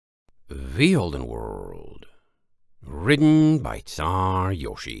The Olden World, written by Czar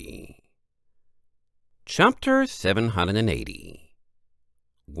Yoshi. Chapter 780,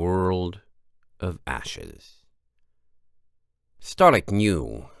 World of Ashes. Starlight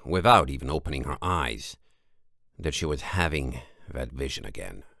knew, without even opening her eyes, that she was having that vision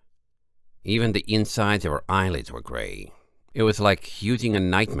again. Even the insides of her eyelids were gray. It was like using a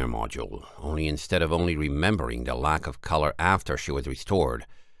nightmare module, only instead of only remembering the lack of color after she was restored,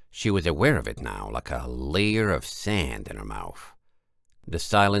 she was aware of it now, like a layer of sand in her mouth. The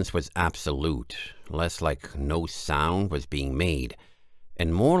silence was absolute, less like no sound was being made,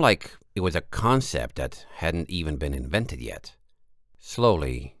 and more like it was a concept that hadn't even been invented yet.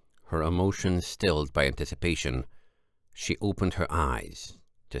 Slowly, her emotions stilled by anticipation, she opened her eyes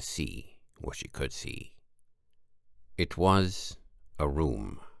to see what she could see. It was a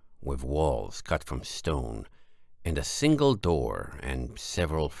room with walls cut from stone, and a single door and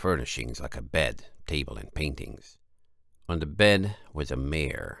several furnishings like a bed, table, and paintings. On the bed was a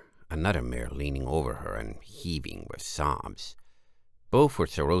mare, another mare leaning over her and heaving with sobs. Both were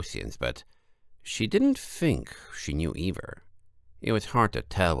Cerosians, but she didn't think she knew either. It was hard to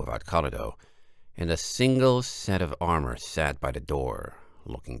tell without color, though, and a single set of armor sat by the door,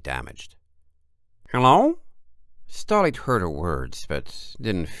 looking damaged. "Hello?" Starlight heard her words, but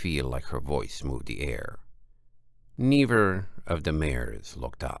didn't feel like her voice moved the air. Neither of the mares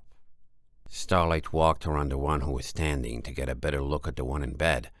looked up. Starlight walked around the one who was standing to get a better look at the one in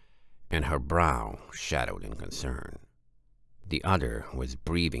bed, and her brow shadowed in concern. The other was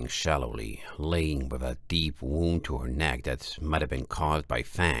breathing shallowly, laying with a deep wound to her neck that might have been caused by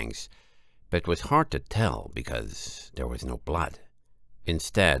fangs, but it was hard to tell because there was no blood.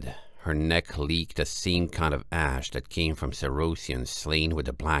 Instead, her neck leaked the same kind of ash that came from Cerosians slain with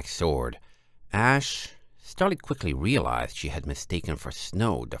the black sword. Ash Starlight quickly realized she had mistaken for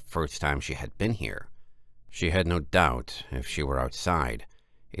snow the first time she had been here. She had no doubt if she were outside,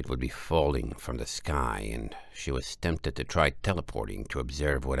 it would be falling from the sky, and she was tempted to try teleporting to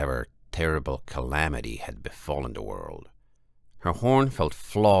observe whatever terrible calamity had befallen the world. Her horn felt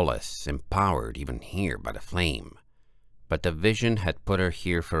flawless, empowered even here by the flame. But the vision had put her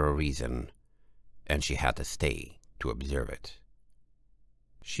here for a reason, and she had to stay to observe it.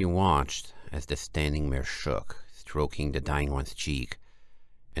 She watched as the standing mare shook, stroking the dying one's cheek,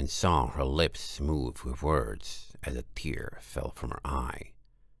 and saw her lips move with words as a tear fell from her eye.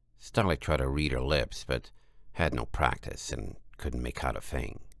 Starlight tried to read her lips, but had no practice and couldn't make out a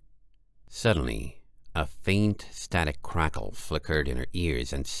thing. Suddenly, a faint static crackle flickered in her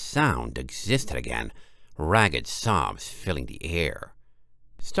ears, and sound existed again, ragged sobs filling the air.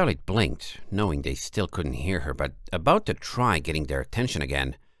 Starlight blinked, knowing they still couldn't hear her, but about to try getting their attention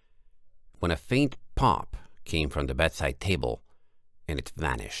again, when a faint pop came from the bedside table, and it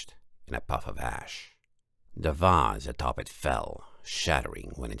vanished in a puff of ash. The vase atop it fell,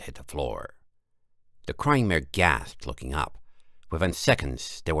 shattering when it hit the floor. The crying mare gasped, looking up. Within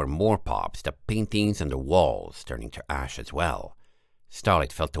seconds, there were more pops, the paintings and the walls turning to ash as well.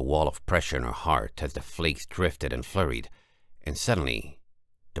 Starlight felt a wall of pressure in her heart as the flakes drifted and flurried, and suddenly,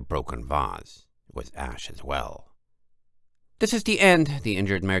 the broken vase was ash as well. "This is the end," the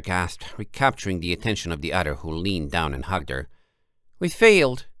injured mare gasped, recapturing the attention of the other, who leaned down and hugged her. "We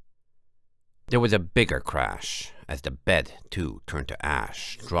failed." There was a bigger crash, as the bed, too, turned to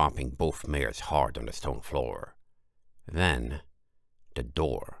ash, dropping both mares hard on the stone floor. Then, the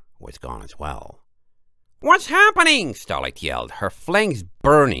door was gone as well. "What's happening?" Starlight yelled, her flanks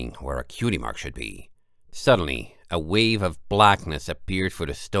burning where a cutie mark should be. Suddenly, a wave of blackness appeared through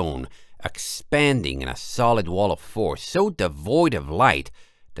the stone, expanding in a solid wall of force, so devoid of light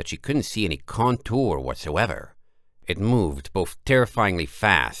that she couldn't see any contour whatsoever. It moved both terrifyingly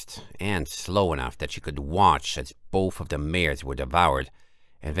fast and slow enough that she could watch as both of the mares were devoured,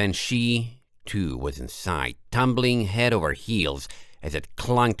 and then she, too, was inside, tumbling head over heels as it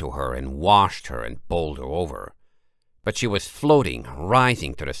clung to her and washed her and bowled her over. But she was floating,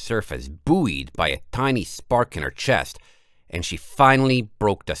 rising to the surface, buoyed by a tiny spark in her chest, and she finally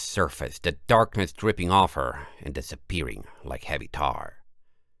broke the surface, the darkness dripping off her and disappearing like heavy tar.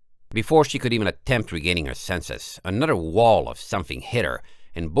 Before she could even attempt regaining her senses, another wall of something hit her,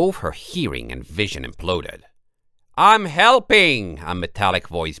 and both her hearing and vision imploded. "I'm helping!" a metallic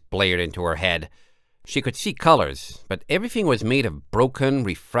voice blared into her head. She could see colors, but everything was made of broken,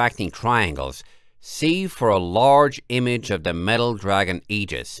 refracting triangles, save for a large image of the metal dragon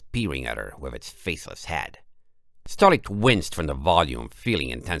Aegis peering at her with its faceless head. Starlight winced from the volume, feeling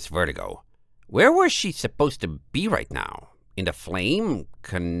intense vertigo. Where was she supposed to be right now? In the flame?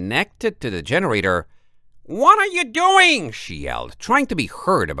 Connected to the generator? "What are you doing?" she yelled, trying to be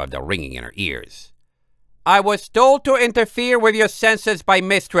heard above the ringing in her ears. "I was told to interfere with your senses by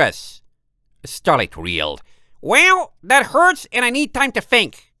Mistress." Starlight reeled. "Well, that hurts and I need time to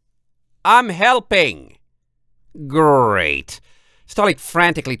think." "I'm helping." Great. Starlight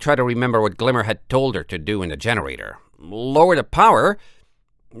frantically tried to remember what Glimmer had told her to do in the generator. Lower the power?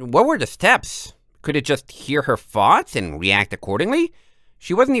 What were the steps? Could it just hear her thoughts and react accordingly?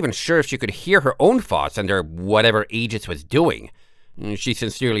 She wasn't even sure if she could hear her own thoughts under whatever Aegis was doing. She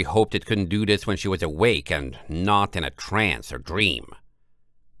sincerely hoped it couldn't do this when she was awake and not in a trance or dream.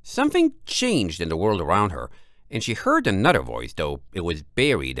 Something changed in the world around her, and she heard another voice, though it was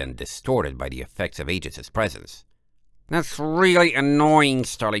buried and distorted by the effects of Aegis' presence. "That's really annoying,"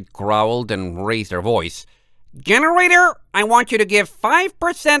 Starlight growled and raised her voice. "Generator, I want you to give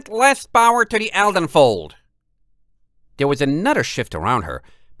 5% less power to the Eldenfold." There was another shift around her,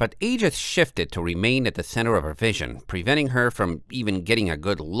 but Aegis shifted to remain at the center of her vision, preventing her from even getting a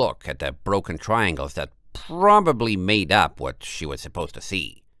good look at the broken triangles that probably made up what she was supposed to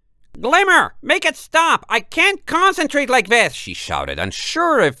see. "Glimmer, make it stop! I can't concentrate like this!" she shouted,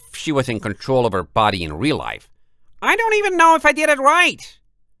 unsure if she was in control of her body in real life. "I don't even know if I did it right."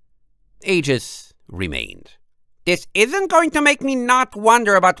 Aegis remained. "This isn't going to make me not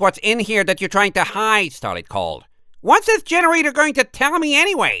wonder about what's in here that you're trying to hide," Starlight called. "What's this generator going to tell me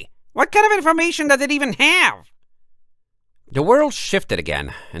anyway? What kind of information does it even have?" The world shifted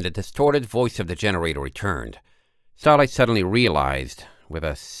again, and the distorted voice of the generator returned. Starlight suddenly realized, with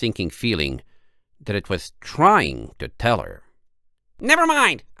a sinking feeling, that it was trying to tell her. "Never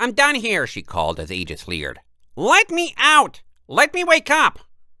mind, I'm done here," she called as Aegis leered. "Let me out! Let me wake up!"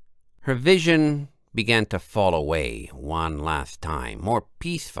 Her vision began to fall away one last time, more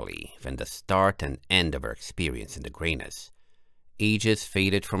peacefully than the start and end of her experience in the grayness. Aegis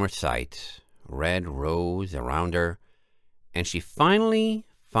faded from her sight, red rose around her, and she finally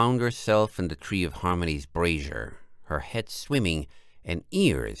found herself in the Tree of Harmony's brazier, her head swimming and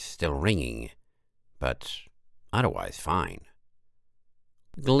ears still ringing, but otherwise fine.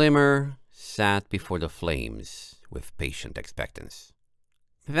 Glimmer sat before the flames with patient expectance.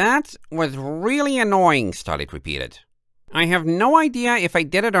 "That was really annoying," Starlight repeated. "I have no idea if I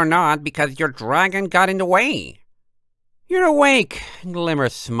did it or not because your dragon got in the way." "You're awake," Glimmer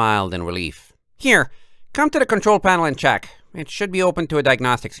smiled in relief. "Here, come to the control panel and check. It should be open to a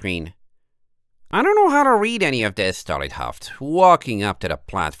diagnostic screen." "I don't know how to read any of this," Starlight huffed, walking up to the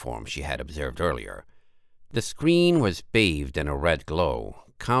platform she had observed earlier. The screen was bathed in a red glow,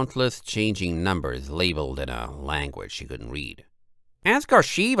 countless changing numbers labeled in a language she couldn't read. "Ask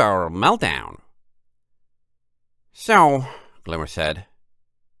Arshiva or Meltdown." "So," Glimmer said.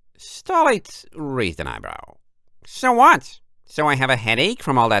 Starlight raised an eyebrow. "So what? So I have a headache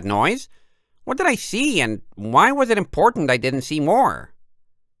from all that noise? What did I see, and why was it important I didn't see more?"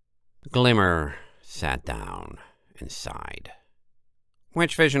 Glimmer sat down and sighed.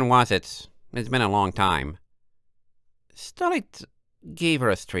 "Which vision was it? It's been a long time." Starlight gave her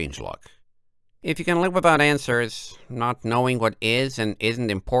a strange look. "If you can live without answers, not knowing what is and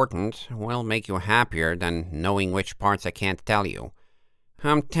isn't important will make you happier than knowing which parts I can't tell you.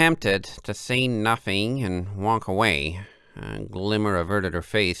 I'm tempted to say nothing and walk away." Glimmer averted her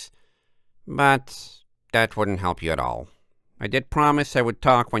face. "But that wouldn't help you at all. I did promise I would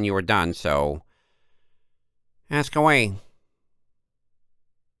talk when you were done, so ask away."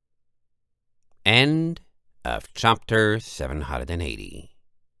 End of chapter 780.